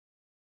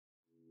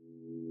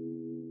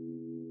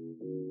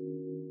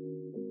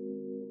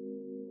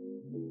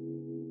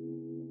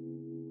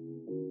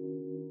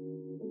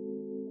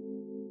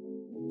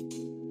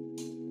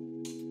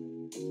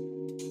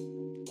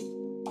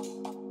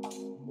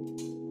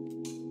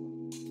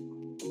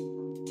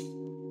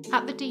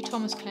At the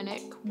D.Thomas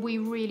Clinic, we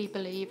really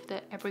believe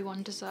that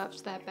everyone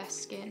deserves their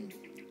best skin.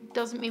 It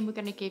doesn't mean we're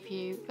going to give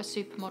you a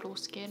supermodel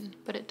skin,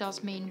 but it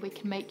does mean we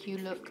can make you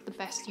look the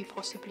best you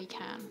possibly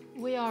can.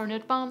 We are an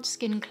advanced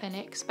skin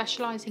clinic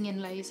specialising in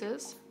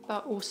lasers,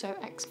 but also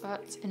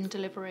experts in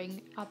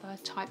delivering other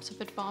types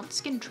of advanced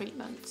skin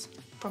treatments,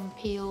 from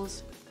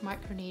peels,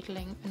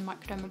 microneedling and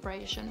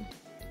microdermabrasion.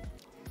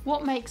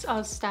 What makes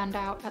us stand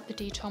out at the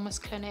D.Thomas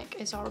Clinic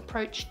is our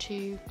approach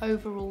to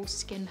overall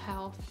skin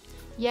health.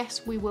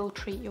 Yes, we will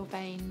treat your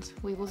veins,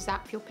 we will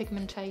zap your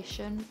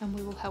pigmentation, and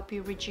we will help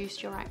you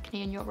reduce your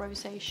acne and your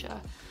rosacea.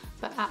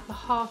 But at the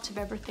heart of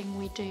everything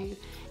we do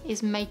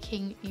is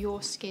making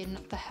your skin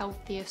the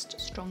healthiest,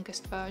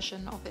 strongest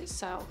version of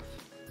itself.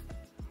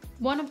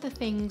 One of the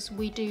things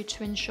we do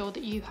to ensure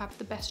that you have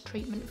the best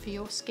treatment for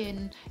your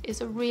skin is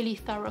a really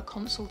thorough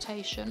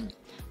consultation.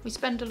 We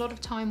spend a lot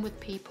of time with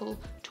people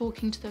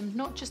talking to them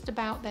not just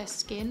about their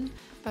skin,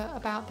 but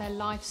about their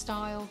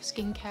lifestyle,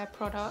 skincare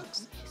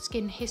products,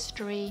 skin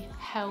history,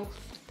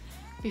 health,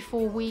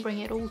 before we bring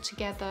it all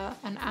together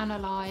and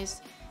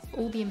analyse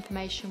all the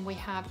information we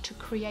have to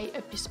create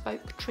a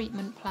bespoke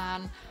treatment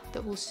plan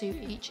that will suit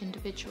each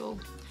individual.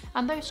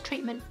 And those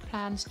treatment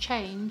plans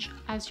change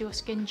as your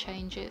skin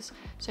changes.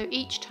 So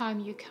each time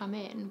you come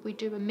in, we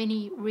do a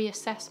mini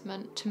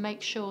reassessment to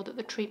make sure that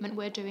the treatment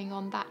we're doing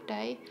on that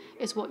day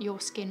is what your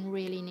skin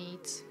really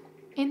needs.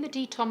 In the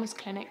D.Thomas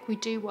Clinic, we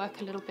do work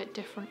a little bit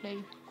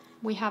differently.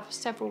 We have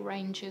several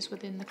ranges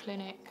within the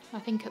clinic. I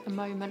think at the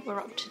moment we're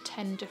up to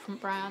 10 different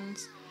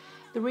brands.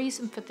 The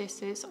reason for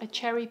this is I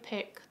cherry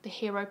pick the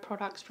hero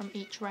products from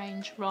each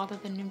range rather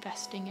than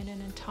investing in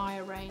an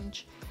entire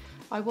range.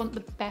 I want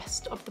the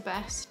best of the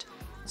best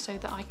so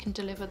that I can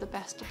deliver the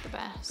best of the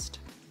best.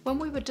 When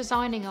we were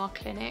designing our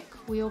clinic,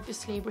 we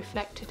obviously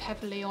reflected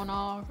heavily on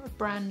our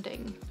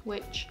branding,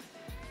 which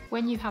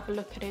when you have a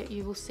look at it,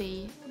 you will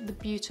see the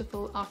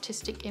beautiful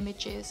artistic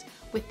images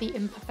with the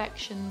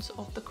imperfections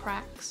of the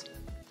cracks.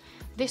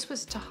 This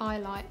was to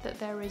highlight that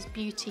there is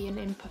beauty in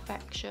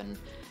imperfection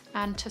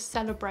and to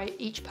celebrate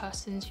each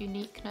person's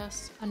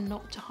uniqueness and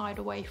not to hide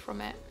away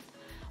from it.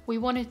 We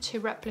wanted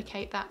to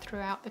replicate that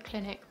throughout the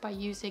clinic by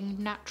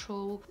using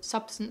natural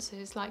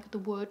substances like the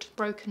wood,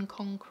 broken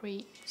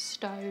concrete,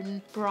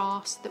 stone,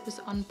 brass that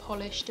was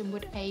unpolished and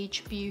would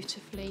age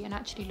beautifully and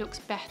actually looks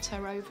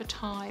better over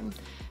time,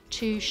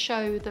 to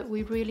show that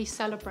we really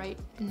celebrate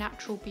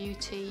natural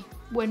beauty.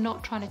 We're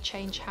not trying to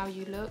change how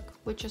you look,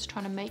 we're just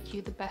trying to make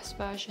you the best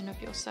version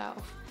of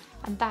yourself.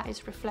 And that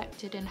is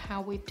reflected in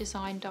how we've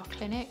designed our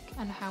clinic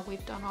and how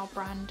we've done our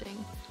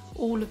branding.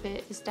 All of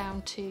it is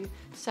down to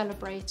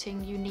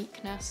celebrating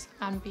uniqueness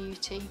and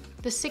beauty.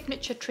 The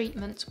signature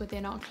treatments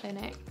within our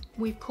clinic,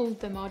 we've called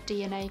them our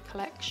DNA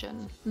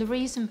collection. The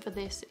reason for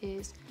this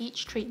is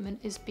each treatment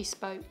is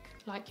bespoke,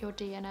 like your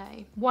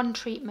DNA. One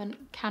treatment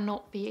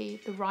cannot be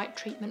the right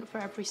treatment for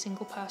every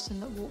single person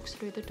that walks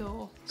through the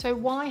door. So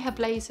why have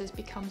lasers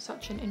become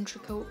such an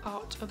integral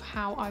part of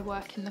how I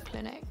work in the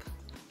clinic?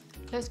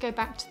 Let's go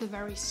back to the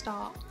very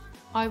start.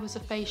 I was a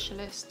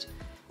facialist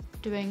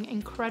doing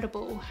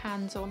incredible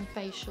hands-on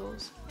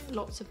facials,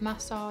 lots of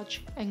massage,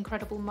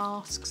 incredible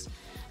masks,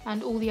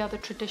 and all the other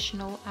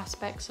traditional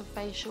aspects of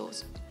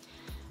facials.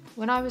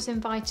 When I was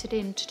invited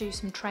in to do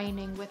some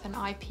training with an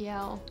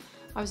IPL,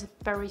 I was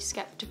very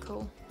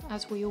skeptical,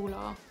 as we all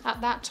are.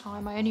 At that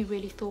time, I only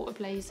really thought of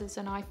lasers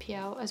and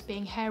IPL as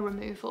being hair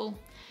removal.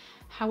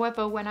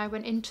 However, when I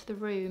went into the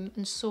room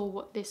and saw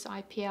what this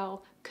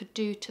IPL could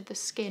do to the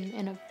skin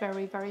in a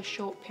very, very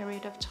short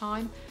period of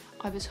time,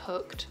 I was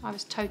hooked. I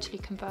was totally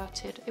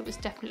converted. It was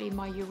definitely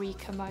my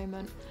eureka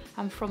moment.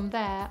 And from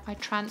there, I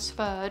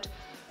transferred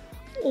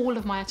all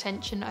of my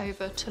attention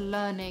over to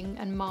learning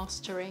and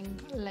mastering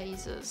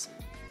lasers.